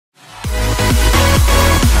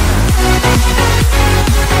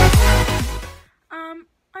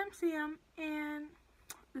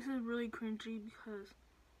this is really cringy because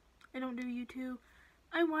I don't do YouTube.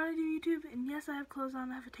 I want to do YouTube, and yes, I have clothes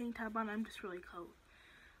on. I have a tank top on. I'm just really cold.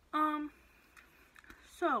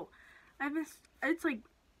 So I've been. It's like,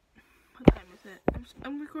 what time is it?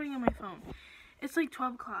 I'm recording on my phone. It's like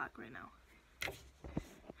 12 o'clock right now.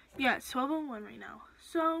 Yeah, it's 12:01 right now.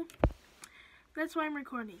 So that's why I'm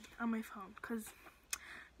recording on my phone, because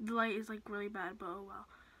the light is like really bad. But oh well.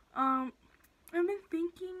 I've been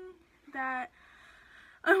thinking that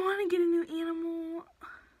I want to get a new animal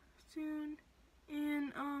soon,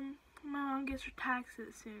 and my mom gets her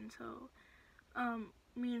taxes soon, so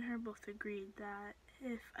me and her both agreed that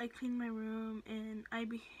if I clean my room and I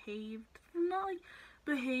behaved, not like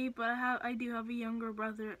behave, but I do have a younger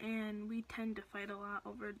brother, and we tend to fight a lot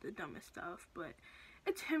over the dumbest stuff, but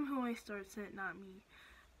it's him who always starts it, not me.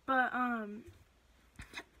 But I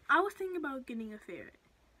was thinking about getting a ferret.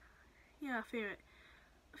 Yeah, a ferret.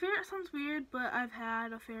 A ferret sounds weird, but I've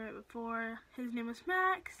had a ferret before. His name was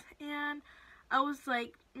Max, and I was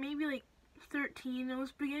like maybe like 13. It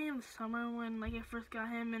was beginning of the summer when like I first got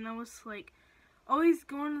him, and I was like always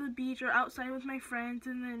going to the beach or outside with my friends,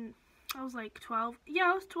 and then I was like 12.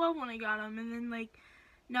 Yeah, I was 12 when I got him, and then like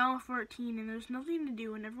now I'm 14, and there's nothing to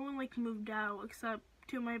do, and everyone like moved out except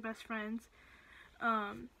two of my best friends.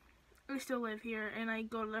 I still live here, and I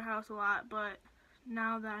go to their house a lot, but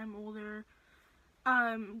now that I'm older,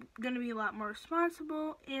 I'm gonna be a lot more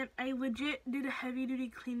responsible, and I legit did a heavy-duty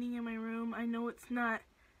cleaning in my room. I know it's not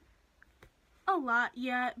a lot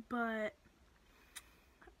yet, but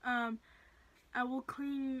I will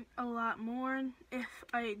clean a lot more. If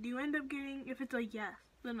I do end up getting, if it's a yes,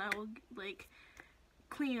 then I will like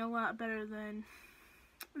clean a lot better than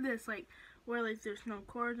this, like where like there's no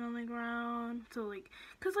cords on the ground. So like,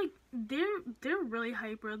 cause like they're really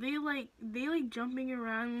hyper. They like jumping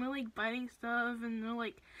around, and they're like biting stuff, and they're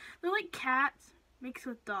like cats mixed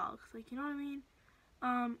with dogs. Like, you know what I mean?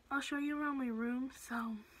 I'll show you around my room.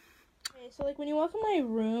 So okay, so like when you walk in my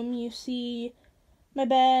room, you see my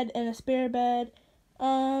bed and a spare bed.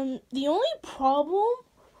 The only problem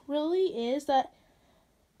really is that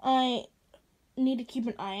I need to keep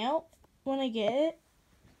an eye out when I get it.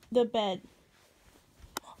 The bed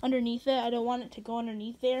underneath it. I don't want it to go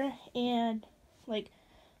underneath there and like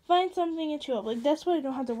find something and chew up. Like that's what I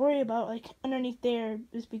don't have to worry about. Like underneath there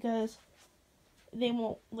is because they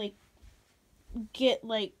won't like get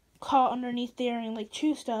like caught underneath there and like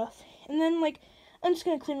chew stuff. And then like I'm just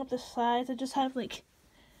gonna clean up the sides. I just have like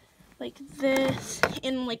this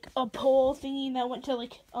and like a pole thingy that went to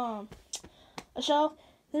like a shelf.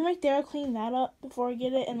 Then right there I'll clean that up before I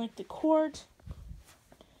get it, and like the cords.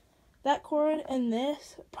 That cord and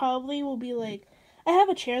this probably will be like, I have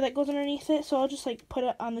a chair that goes underneath it, so I'll just like put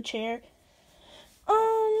it on the chair.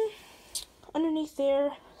 Underneath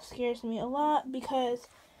there scares me a lot because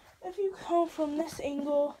if you come from this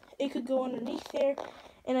angle, it could go underneath there,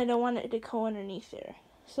 and I don't want it to go underneath there.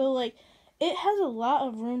 So like, it has a lot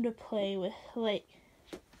of room to play with. Like,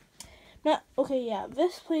 not okay, yeah,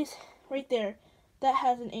 this place right there, that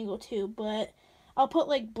has an angle too, but I'll put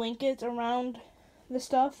like blankets around the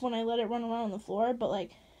stuff when I let it run around on the floor, but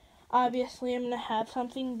like obviously I'm gonna have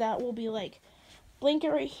something that will be like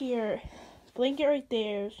blanket right here, blanket right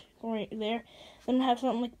there, then have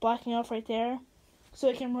something like blocking off right there so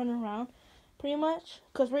it can run around pretty much,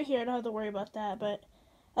 because right here I don't have to worry about that, but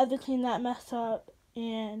I have to clean that mess up.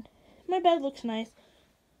 And my bed looks nice.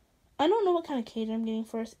 I don't know what kind of cage I'm getting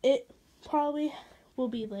first. It probably will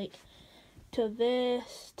be like to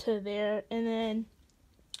this, to there, and then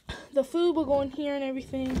the food will go in here and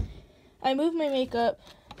everything. I moved my makeup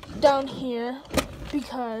down here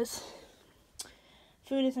because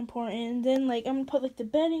food is important. And then like I'm gonna put like the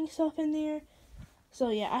bedding stuff in there. So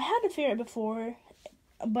yeah, I had a ferret before,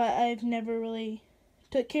 but I've never really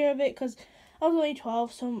took care of it because I was only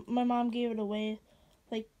 12, so my mom gave it away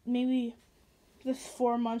like maybe the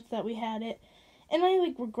 4 months that we had it. And I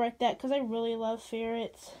like regret that because I really love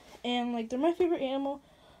ferrets, and like they're my favorite animal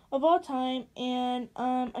of all time, and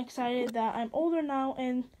I'm excited that I'm older now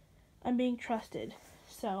and I'm being trusted.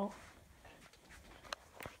 So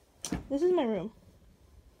this is my room.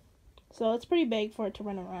 So it's pretty big for it to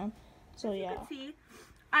run around. So yeah. As you can see,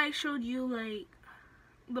 I showed you like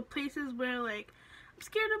the places where like I'm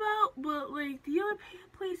scared about, but like the other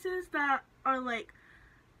places that are like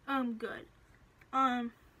good.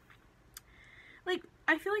 Like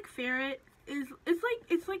I feel like ferret is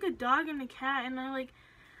it's like a dog and a cat, and I like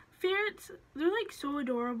ferrets, they're like so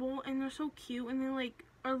adorable and they're so cute, and they like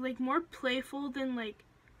are like more playful than like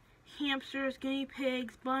hamsters, guinea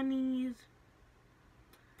pigs, bunnies.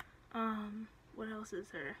 What else is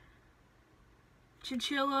there?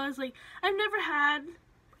 Chinchillas. Like I've never had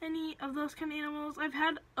any of those kind of animals. I've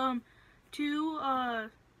had two I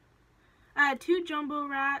had two jumbo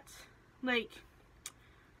rats, like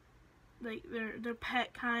they're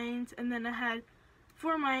pet kinds, and then I had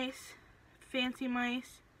 4 mice, fancy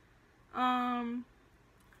mice.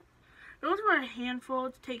 Those were a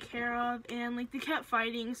handful to take care of, and like they kept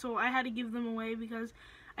fighting, so I had to give them away because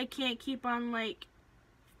I can't keep on like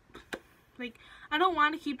I don't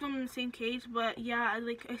want to keep them in the same cage, but yeah,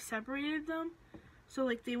 I separated them so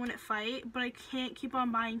like they wouldn't fight, but I can't keep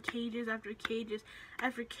on buying cages after cages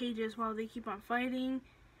after cages while they keep on fighting.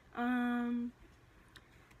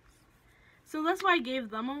 So that's why I gave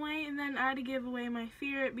them away, and then I had to give away my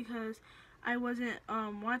ferret because I wasn't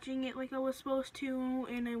watching it like I was supposed to,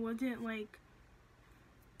 and I wasn't like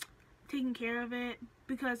taking care of it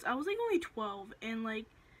because I was like only 12, and like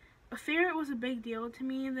a ferret was a big deal to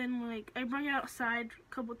me. And then like I brought it outside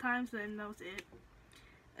a couple times, and that was it.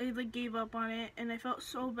 I like gave up on it, and I felt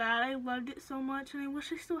so bad. I loved it so much, and I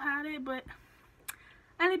wish I still had it, but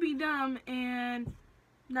I had to be dumb and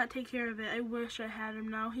not take care of it. I wish I had him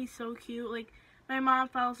now. He's so cute. Like my mom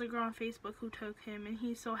follows a girl on Facebook who took him, and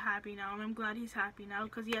he's so happy now, and I'm glad he's happy now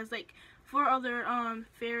because he has like 4 other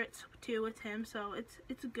ferrets too with him, so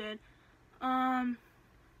it's good. I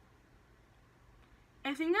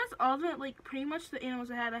think that's all the like pretty much the animals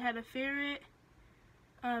I had. I had a ferret,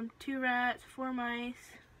 2 rats, 4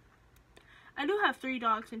 mice. I do have 3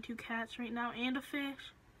 dogs and 2 cats right now, and a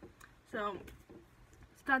fish. So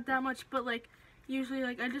it's not that much, but like usually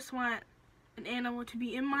like I just want an animal to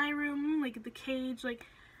be in my room, like the cage. Like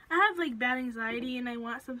I have like bad anxiety, and I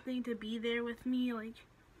want something to be there with me, like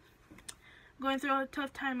going through a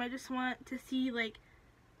tough time. I just want to see like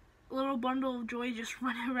a little bundle of joy just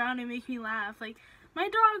run around and make me laugh. Like my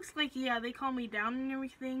dogs, like yeah, they calm me down and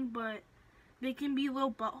everything, but they can be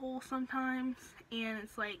little buttholes sometimes, and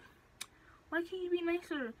it's like, why can't you be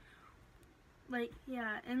nicer? Like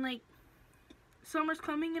yeah, and like summer's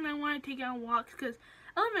coming, and I want to take out walks because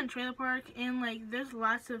I live in a trailer park, and like there's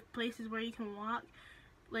lots of places where you can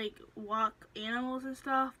walk animals and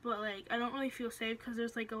stuff, but like I don't really feel safe because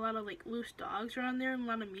there's like a lot of like loose dogs around there and a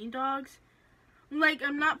lot of mean dogs. Like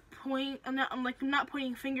I'm not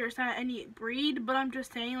pointing fingers at any breed, but I'm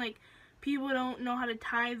just saying like people don't know how to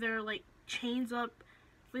tie their like chains up,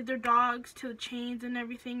 like their dogs to the chains and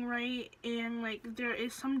everything right, and like there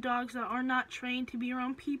is some dogs that are not trained to be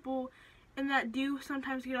around people, and that do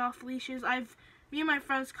sometimes get off leashes. Me and my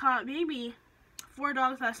friends caught maybe 4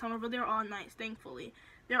 dogs last summer, but they're all nice, thankfully.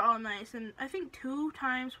 They're all nice, and I think 2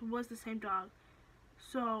 times was the same dog,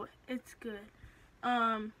 so it's good.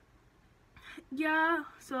 Yeah,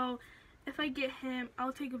 so if I get him,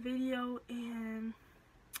 I'll take a video and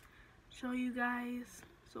show you guys.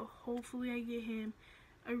 So hopefully I get him.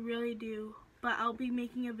 I really do. But I'll be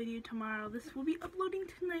making a video tomorrow. This will be uploading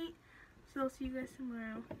tonight. So I'll see you guys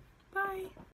tomorrow. Bye.